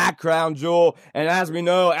down at Crown Jewel. And as we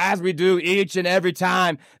know, as we do each and every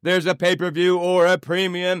time there's a pay-per-view or a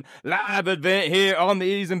premium live event here on the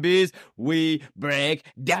E's and B's, we break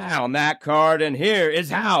down that card. And here is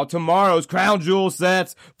how tomorrow's Crown Jewel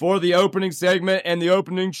sets for the opening segment and the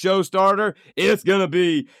opening show starter. It's going to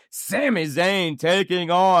be Sami Zayn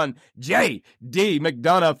taking on J.D.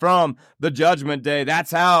 McDonough from the Judgment Day.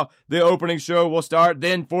 That's how the opening show will start.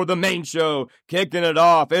 Then for the main show, kicking it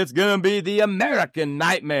off, it's going to be the American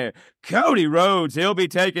Nightmare, Cody Rhodes. He'll be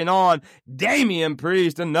taking on Damian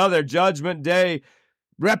Priest, another Judgment Day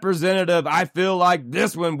representative. I feel like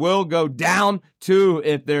this one will go down to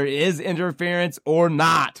if there is interference or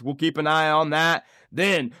not. We'll keep an eye on that.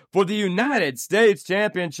 Then for the United States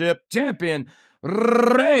Championship champion,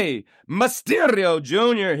 Rey Mysterio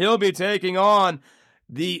Jr., he'll be taking on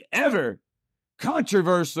the ever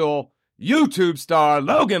controversial YouTube star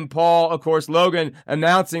Logan Paul. Of course, Logan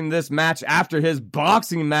announcing this match after his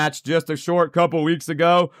boxing match just a short couple weeks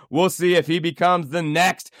ago. We'll see if he becomes the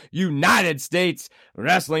next United States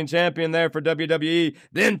Wrestling Champion there for WWE.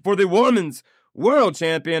 Then for the Women's World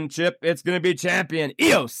Championship, it's going to be champion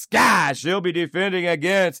Io Sky. She'll be defending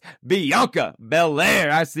against Bianca Belair.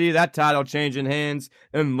 I see that title changing hands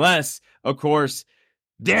unless, of course,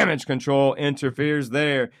 Damage Control interferes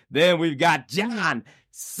there. Then we've got John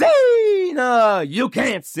Cena. You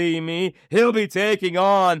can't see me. He'll be taking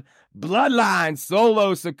on Bloodline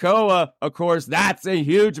Solo Sikoa. Of course, that's a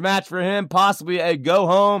huge match for him. Possibly a go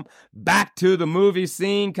home, back to the movie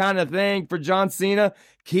scene kind of thing for John Cena.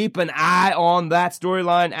 Keep an eye on that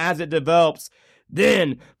storyline as it develops.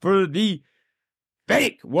 Then for the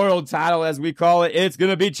fake world title, as we call it, it's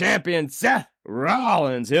going to be champion Seth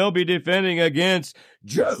Rollins. He'll be defending against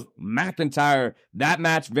Drew McIntyre. That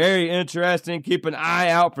match, very interesting. Keep an eye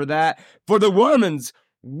out for that. For the Women's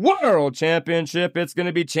World Championship, it's going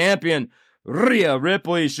to be champion Rhea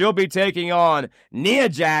Ripley. She'll be taking on Nia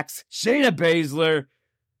Jax, Shayna Baszler,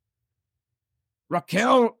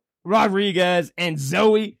 Raquel Rodriguez, and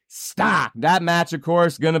Zoe Stark. That match, of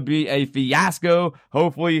course, going to be a fiasco.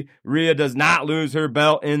 Hopefully, Rhea does not lose her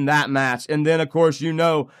belt in that match. And then, of course, you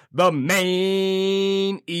know, the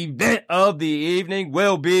main event of the evening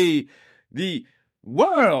will be the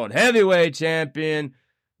World Heavyweight Champion,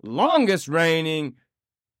 longest reigning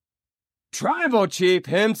Tribal Chief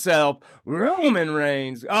himself, Roman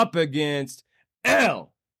Reigns, up against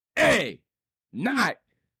L.A. Knight.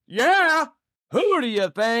 Yeah! Who do you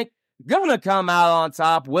think gonna come out on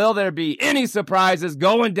top? Will there be any surprises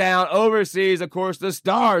going down overseas? Of course, the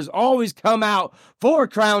stars always come out for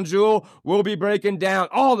Crown Jewel. We'll be breaking down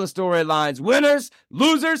all the storylines, winners,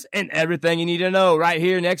 losers, and everything you need to know right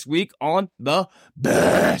here next week on The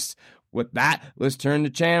Best. With that, let's turn the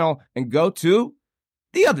channel and go to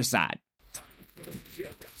the other side.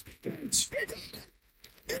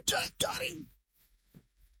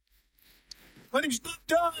 But he's not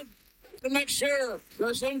done. The next sheriff,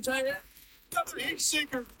 the same time, heat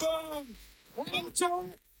seeker, boom, 1,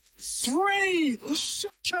 2, 3,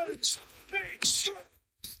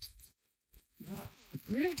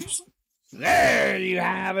 There you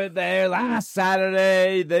have it there. Last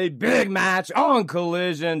Saturday, the big match on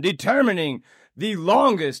Collision, determining the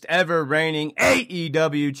longest ever reigning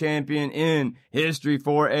AEW champion in history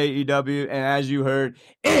for AEW. And as you heard,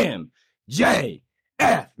 MJF,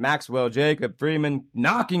 Maxwell Jacob Friedman,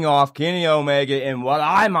 knocking off Kenny Omega in what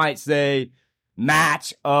I might say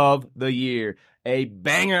match of the year. A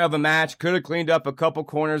banger of a match. Could have cleaned up a couple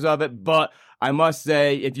corners of it, but I must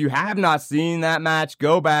say, if you have not seen that match,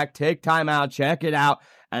 go back, take time out, check it out.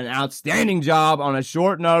 An outstanding job on a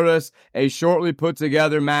short notice, a shortly put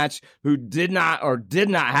together match who did not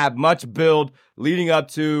have much build leading up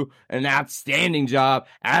to an outstanding job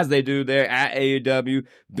as they do there at AEW.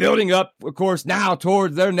 Building up, of course, now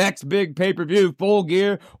towards their next big pay-per-view, Full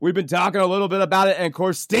Gear. We've been talking a little bit about it. And, of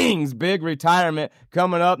course, Sting's big retirement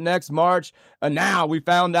coming up next March. And now we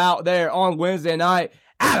found out there on Wednesday night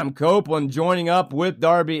Adam Copeland joining up with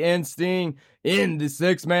Darby and Sting in the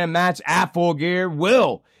six-man match at Full Gear.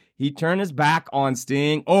 Will he turn his back on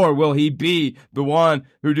Sting, or will he be the one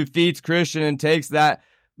who defeats Christian and takes that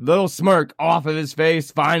little smirk off of his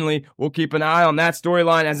face? Finally, we'll keep an eye on that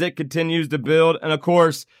storyline as it continues to build. And of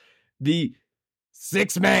course, the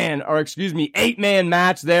 8-man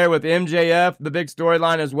match there with MJF, the big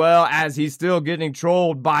storyline as well, as he's still getting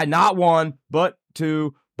trolled by not one, but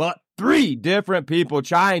two, but three different people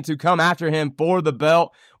trying to come after him for the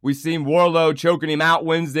belt. We've seen Wardlow choking him out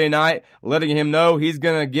Wednesday night, letting him know he's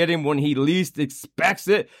going to get him when he least expects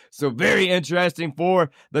it. So very interesting for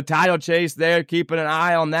the title chase there, keeping an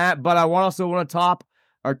eye on that. But I also want to talk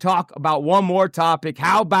about one more topic.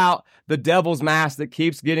 How about the Devil's Mask that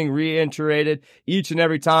keeps getting reiterated each and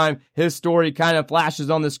every time his story kind of flashes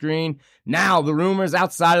on the screen? Now, the rumors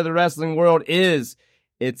outside of the wrestling world is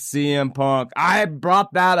it's CM Punk. I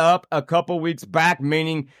brought that up a couple weeks back,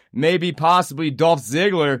 meaning maybe possibly Dolph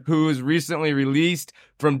Ziggler, who was recently released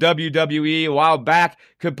from WWE a while back,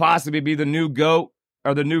 could possibly be the new GOAT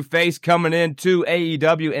or the new face coming into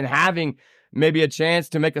AEW and having maybe a chance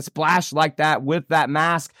to make a splash like that with that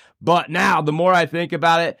mask. But now, the more I think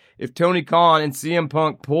about it, if Tony Khan and CM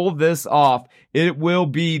Punk pull this off, it will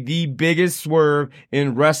be the biggest swerve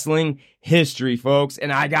in wrestling history, folks.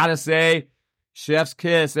 And I gotta say, chef's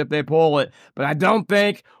kiss if they pull it. But I don't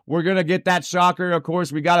think we're going to get that shocker. Of course,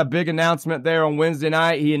 we got a big announcement there on Wednesday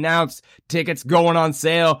night. He announced tickets going on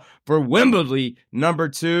sale for Wimbledon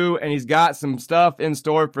 #2, and he's got some stuff in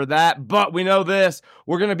store for that. But we know this.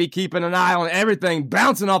 We're going to be keeping an eye on everything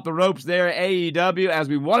bouncing off the ropes there at AEW as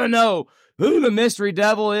we want to know who the mystery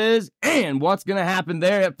devil is and what's going to happen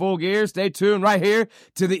there at Full Gear. Stay tuned right here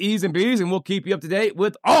to the E's and B's, and we'll keep you up to date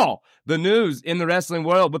with all the news in the wrestling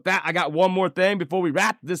world. With that, I got one more thing before we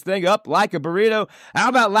wrap this thing up like a burrito. How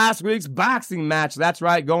about last week's boxing match? That's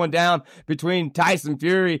right, going down between Tyson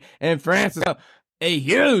Fury and Francis. A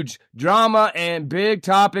huge drama and big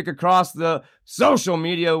topic across the social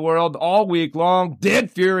media world all week long.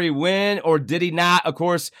 Did Fury win or did he not? Of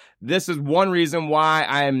course, this is one reason why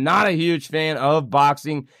I am not a huge fan of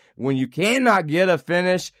boxing. When you cannot get a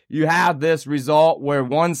finish, you have this result where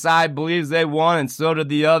one side believes they won and so did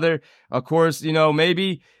the other. Of course,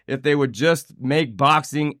 maybe if they would just make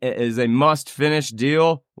boxing as a must-finish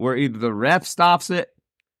deal where either the ref stops it,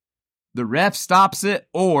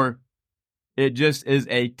 or it just is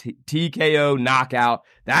a TKO knockout.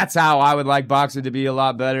 That's how I would like boxing to be a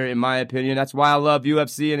lot better, in my opinion. That's why I love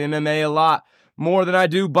UFC and MMA a lot more than I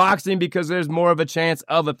do boxing, because there's more of a chance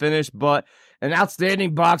of a finish. But an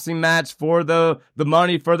outstanding boxing match for the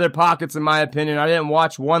money for their pockets, in my opinion. I didn't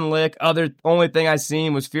watch one lick. Only thing I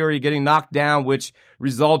seen was Fury getting knocked down, which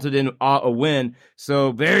resulted in a win.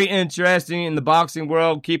 So very interesting in the boxing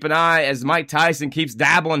world. Keep an eye as Mike Tyson keeps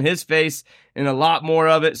dabbling his face in a lot more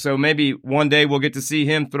of it. So maybe one day we'll get to see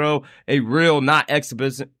him throw a real not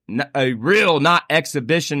exhibition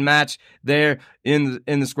match there in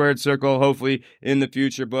the squared circle, hopefully in the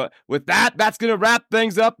future. But with that, that's going to wrap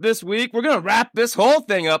things up this week. We're going to wrap this whole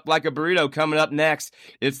thing up like a burrito. Coming up next,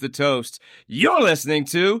 it's the toast. You're listening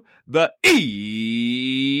to the E's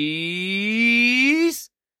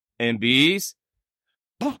and B's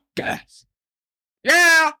podcast.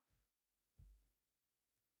 Yeah!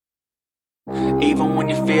 Even when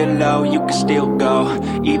you feel low, you can still go.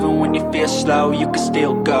 Even when you feel slow, you can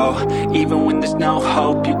still go. Even when there's no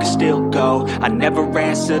hope, you can still go. I never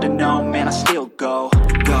answer to no, man, I still go.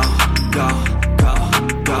 Go, go, go,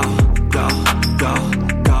 go, go, go, go,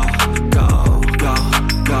 go, go,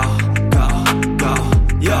 go, go, go,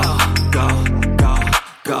 yo, go, go,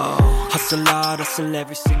 go. Hustle hard, hustle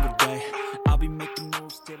every single day. I'll be making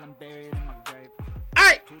moves till I'm buried in my grave. All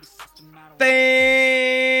right,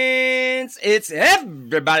 fans, it's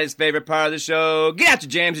everybody's favorite part of the show. Get out your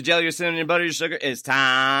jams, your jelly, your cinnamon, your butter, your sugar. It's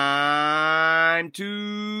time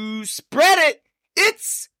to spread it.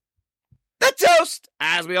 It's the toast,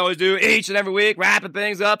 as we always do each and every week, wrapping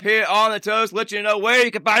things up here on the toast, let you know where you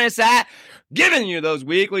can find us at, giving you those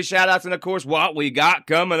weekly shout-outs, and of course, what we got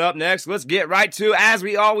coming up next. Let's get right to, as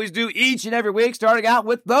we always do each and every week, starting out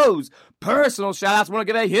with those personal shout-outs. I want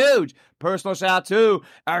to give a huge personal shout-out to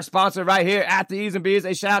our sponsor right here at the E's and B's,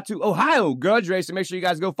 a shout-out to Ohio Grudge Racing. Make sure you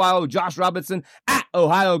guys go follow Josh Robinson at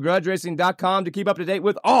OhioGrudgeRacing.com to keep up to date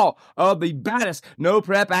with all of the baddest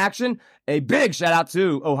no-prep action. A big shout-out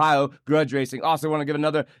to Ohio Grudge Racing. Also want to give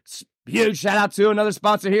another huge shout-out to another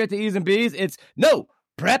sponsor here at the E's and B's. It's No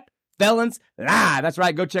Prep Felons Live. That's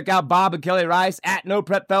right. Go check out Bob and Kelly Rice at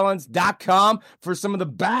NoPrepFelons.com for some of the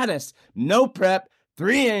baddest no-prep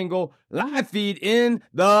 3-angle live feed in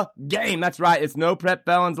the game. That's right. It's No Prep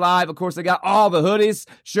Felons Live. Of course, they got all the hoodies,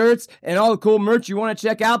 shirts, and all the cool merch you want to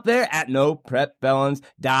check out there at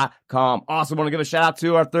NoPrepFelons.com. Also want to give a shout out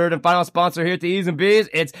to our third and final sponsor here at the E's and B's.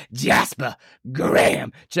 It's Jasper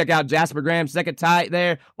Graham. Check out Jasper Graham's second tight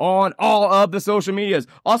there on all of the social medias.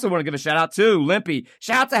 Also want to give a shout out to Limpy.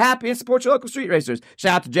 Shout out to Happy and support your local street racers.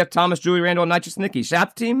 Shout out to Jeff Thomas, Julie Randall, and Nitrous Nicky. Shout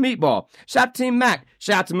out to Team Meatball. Shout out to Team Mac.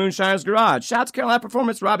 Shout out to Moonshiner's Garage. Shout out to Carolina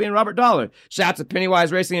Performance, Robbie and Robert Dollar. Shout out to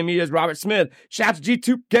Pennywise Racing and Media's Robert Smith. Shout out to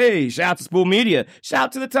G2K. Shout out to Spool Media. Shout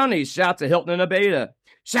out to the Tunnies. Shout out to Hilton and Abeda.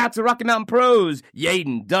 Shout out to Rocky Mountain Pros,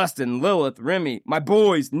 Yaden, Dustin, Lilith, Remy, my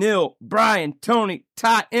boys, Neil, Brian, Tony,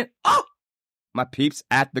 Ty, and my peeps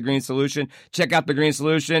at The Green Solution. Check out The Green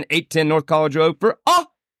Solution, 810 North College Road for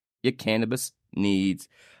all your cannabis needs.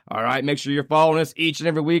 All right, make sure you're following us each and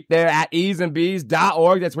every week there at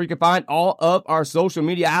easeandbees.org. That's where you can find all of our social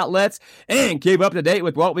media outlets and keep up to date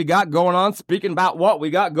with what we got going on. Speaking about what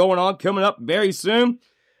we got going on coming up very soon,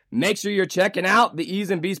 make sure you're checking out the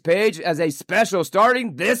E's and B's page as a special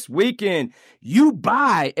starting this weekend. You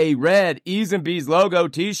buy a red E's and B's logo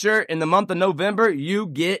t-shirt in the month of November, you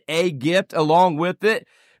get a gift along with it.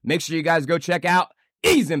 Make sure you guys go check out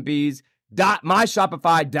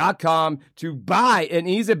easeandbees.myshopify.com to buy an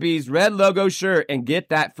E's and B's red logo shirt and get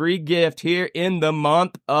that free gift here in the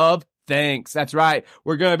month of thanks. That's right.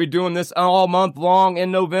 We're going to be doing this all month long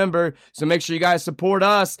in November, so make sure you guys support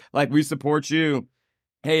us like we support you.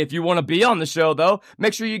 Hey, if you want to be on the show, though,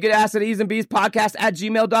 make sure you get us at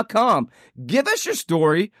easeandbeespodcast@gmail.com. Give us your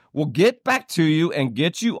story. We'll get back to you and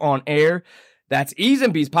get you on air. That's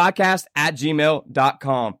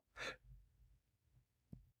easeandbeespodcast@gmail.com.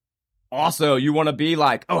 Also, you want to be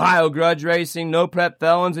like Ohio Grudge Racing, No Prep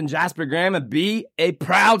Felons, and Jasper Graham and be a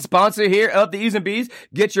proud sponsor here of the E's and B's.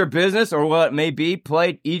 Get your business or what it may be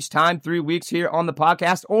played each time 3 weeks here on the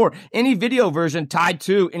podcast or any video version tied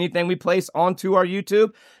to anything we place onto our YouTube.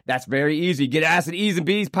 That's very easy. Get us at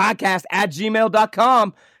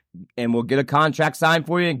easeandbeespodcast@gmail.com and we'll get a contract signed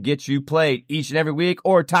for you and get you played each and every week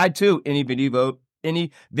or tied to any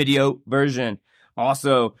video version.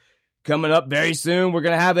 Also, coming up very soon, we're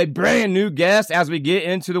going to have a brand new guest as we get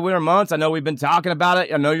into the winter months. I know we've been talking about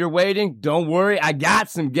it. I know you're waiting. Don't worry. I got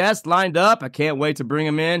some guests lined up. I can't wait to bring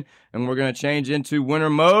them in, and we're going to change into winter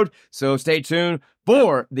mode. So stay tuned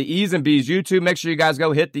for the E's and B's YouTube. Make sure you guys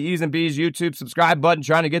go hit the E's and B's YouTube subscribe button,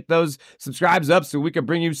 trying to get those subscribes up so we can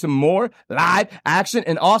bring you some more live action.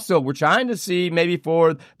 And also, we're trying to see maybe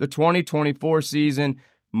for the 2024 season,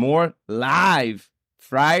 more live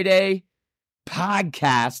Friday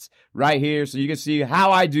podcasts right here so you can see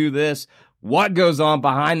how I do this, what goes on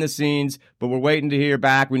behind the scenes, but we're waiting to hear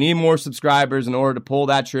back. We need more subscribers in order to pull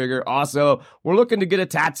that trigger. Also, we're looking to get a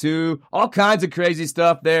tattoo, all kinds of crazy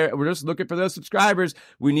stuff there. We're just looking for those subscribers.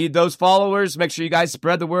 We need those followers. Make sure you guys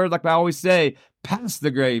spread the word like I always say. Pass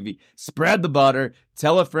the gravy, spread the butter,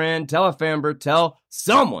 tell a friend, tell a member, tell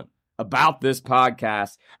someone about this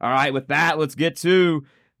podcast. All right, with that, let's get to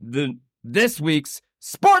this week's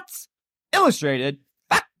Sports Illustrated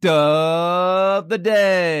Fact of the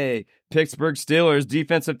Day. Pittsburgh Steelers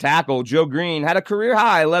defensive tackle Joe Green had a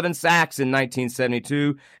career-high 11 sacks in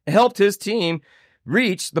 1972 and helped his team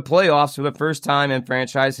reach the playoffs for the first time in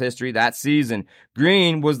franchise history that season.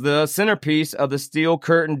 Green was the centerpiece of the Steel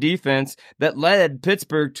Curtain defense that led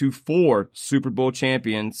Pittsburgh to 4 Super Bowl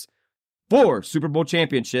championships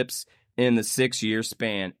in the 6-year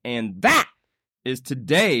span. And that is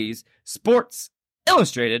today's Sports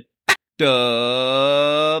Illustrated Fact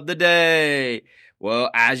of the Day.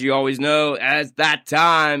 Well, as you always know, as that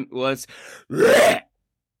time was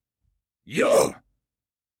your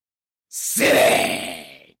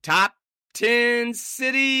city. Top 10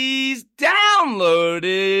 cities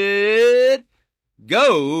downloaded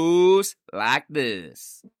goes like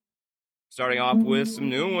this. Starting off with some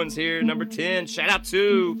new ones here. Number 10, shout out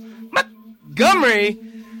to Montgomery,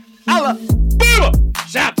 Alabama.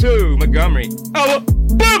 Shout out to Montgomery,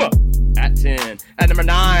 Alabama. At 10. At number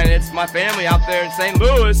 9, it's my family out there in St.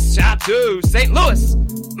 Louis. Shout out to St. Louis,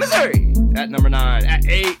 Missouri. At number 9. At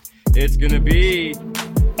 8, it's going to be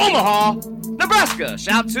Omaha, Nebraska.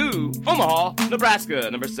 Shout out to Omaha,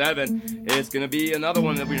 Nebraska. Number 7, it's going to be another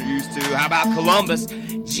one that we're used to. How about Columbus,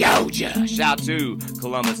 Georgia? Shout out to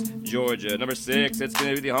Columbus, Georgia. Number 6, it's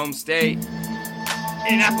going to be the home state,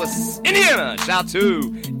 Indianapolis, Indiana. Shout out to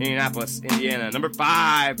Indianapolis, Indiana. Number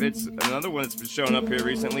 5, it's another one that's been showing up here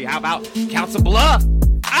recently. How about Council Bluff,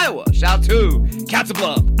 Iowa? Shout out to Council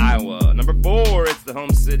Bluff, Iowa. Number 4, it's the home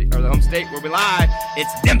city or the home state where we lie.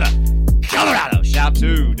 It's Denver, Colorado. Shout out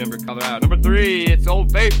to Denver, Colorado. Number 3, it's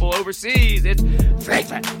Old Faithful overseas. It's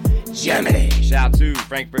Frankfurt, Germany. Shout out to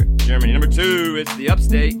Frankfurt, Germany. Number 2, it's the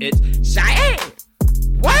upstate. It's Cheyenne,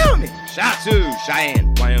 Wyoming. Shout out to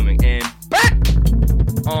Cheyenne, Wyoming. And back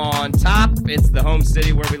on top, it's the home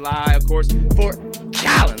city where we lie, of course, Fort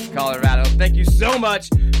Collins, Colorado. Thank you so much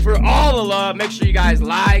for all the love. Make sure you guys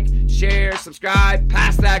like, share, subscribe,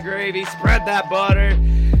 pass that gravy, spread that butter.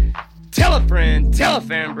 Tell a friend, tell a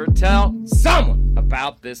member, tell someone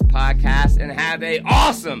about this podcast, and have a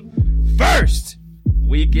awesome first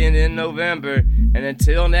weekend in November. And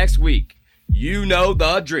until next week, you know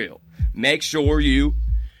the drill. Make sure you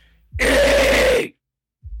eat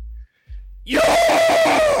your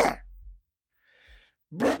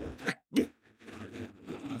breakfast.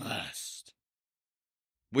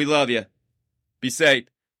 We love you. Be safe.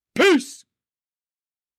 Peace.